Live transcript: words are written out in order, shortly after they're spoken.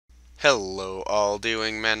Hello all,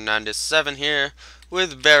 DWING97 here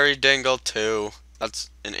with BarryDingle2. That's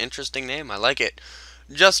an interesting name, I like it.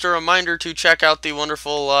 Just a reminder to check out the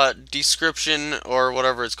wonderful description or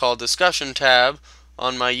whatever it's called, discussion tab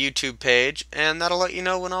on my YouTube page, and that'll let you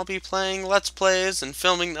know when I'll be playing Let's Plays and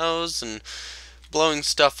filming those and blowing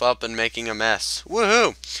stuff up and making a mess.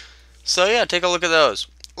 Woohoo! So yeah, take a look at those.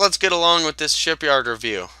 Let's get along with this shipyard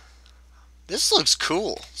review. This looks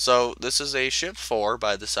cool. So this is a ship 4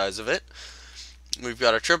 by the size of it. We've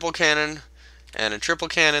got a triple cannon and a triple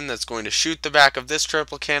cannon that's going to shoot the back of this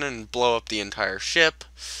triple cannon and blow up the entire ship.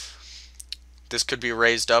 This could be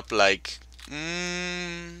raised up like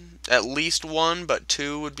at least 1, but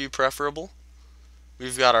 2 would be preferable.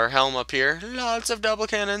 We've got our helm up here, lots of double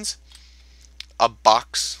cannons, a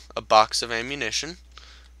box of ammunition,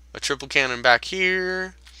 a triple cannon back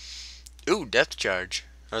here. Ooh, depth charge.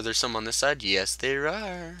 Are there some on this side? Yes, there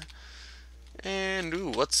are. And,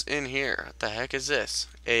 ooh, what's in here? What the heck is this?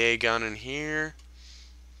 AA gun in here.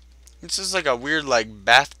 This is like a weird, like,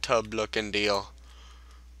 bathtub looking deal.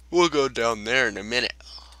 We'll go down there in a minute.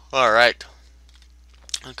 Alright.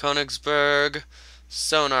 Königsberg,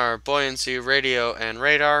 sonar, buoyancy, radio, and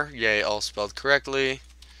radar. Yay, all spelled correctly.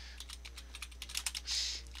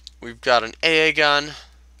 We've got an AA gun.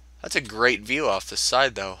 That's a great view off the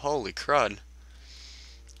side, though. Holy crud.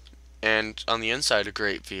 And on the inside, a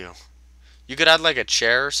great view. You could add like a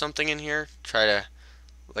chair or something in here. Try to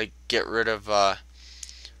like get rid of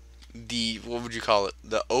the, what would you call it,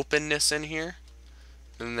 the openness in here.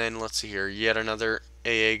 And then let's see here, yet another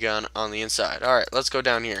AA gun on the inside. Alright, let's go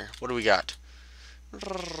down here. What do we got?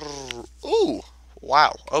 Ooh,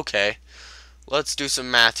 wow, okay. Let's do some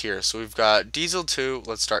math here. So we've got diesel 2,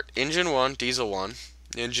 let's start engine 1, diesel 1,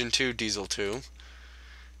 engine 2, diesel 2,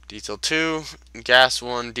 diesel 2, gas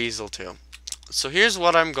 1, diesel 2. So here's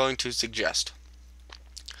what I'm going to suggest.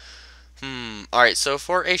 Alright, so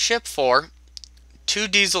for a ship 4, 2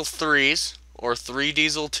 diesel 3s, or 3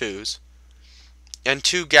 diesel 2s, and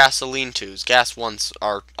 2 gasoline 2s. Gas 1s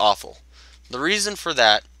are awful. The reason for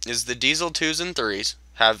that is the diesel 2s and 3s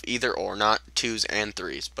have either or, not 2s and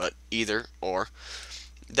 3s, but either or.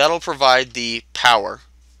 That'll provide the power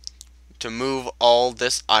to move all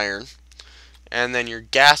this iron. And then your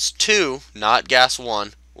gas 2, not gas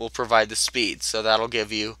 1, will provide the speed. So that'll give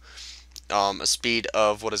you a speed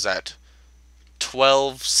of, what is that,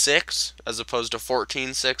 12.6 as opposed to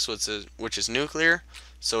 14.6, which is nuclear.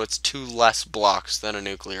 So it's 2 less blocks than a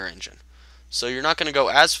nuclear engine. So you're not going to go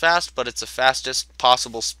as fast, but it's the fastest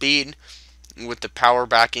possible speed, with the power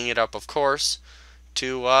backing it up, of course,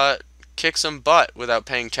 to kick some butt without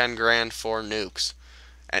paying 10 grand for nukes.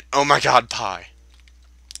 And oh my god, pie.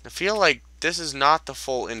 I feel like this is not the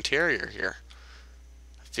full interior here.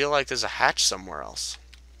 I feel like there's a hatch somewhere else.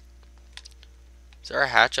 Is there a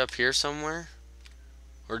hatch up here somewhere?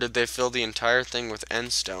 Or did they fill the entire thing with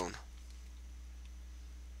end stone?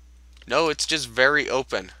 No, it's just very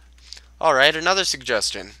open. Alright, another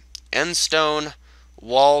suggestion. End stone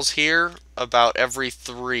walls here about every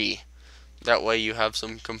 3. That way you have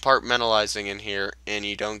some compartmentalizing in here and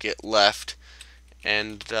you don't get left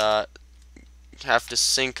and have to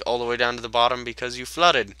sink all the way down to the bottom because you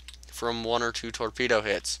flooded from 1 or 2 torpedo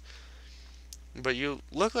hits. But you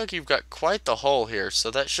look like you've got quite the hole here, so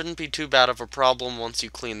that shouldn't be too bad of a problem once you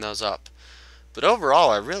clean those up. But overall,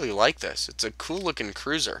 I really like this. It's a cool looking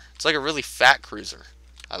cruiser. It's like a really fat cruiser.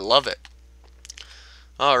 I love it.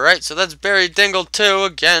 Alright, so that's BarryDingle2.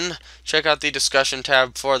 Again, check out the discussion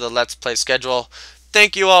tab for the Let's Play schedule.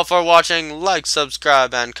 Thank you all for watching. Like,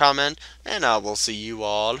 subscribe, and comment. And I will see you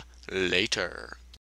all later.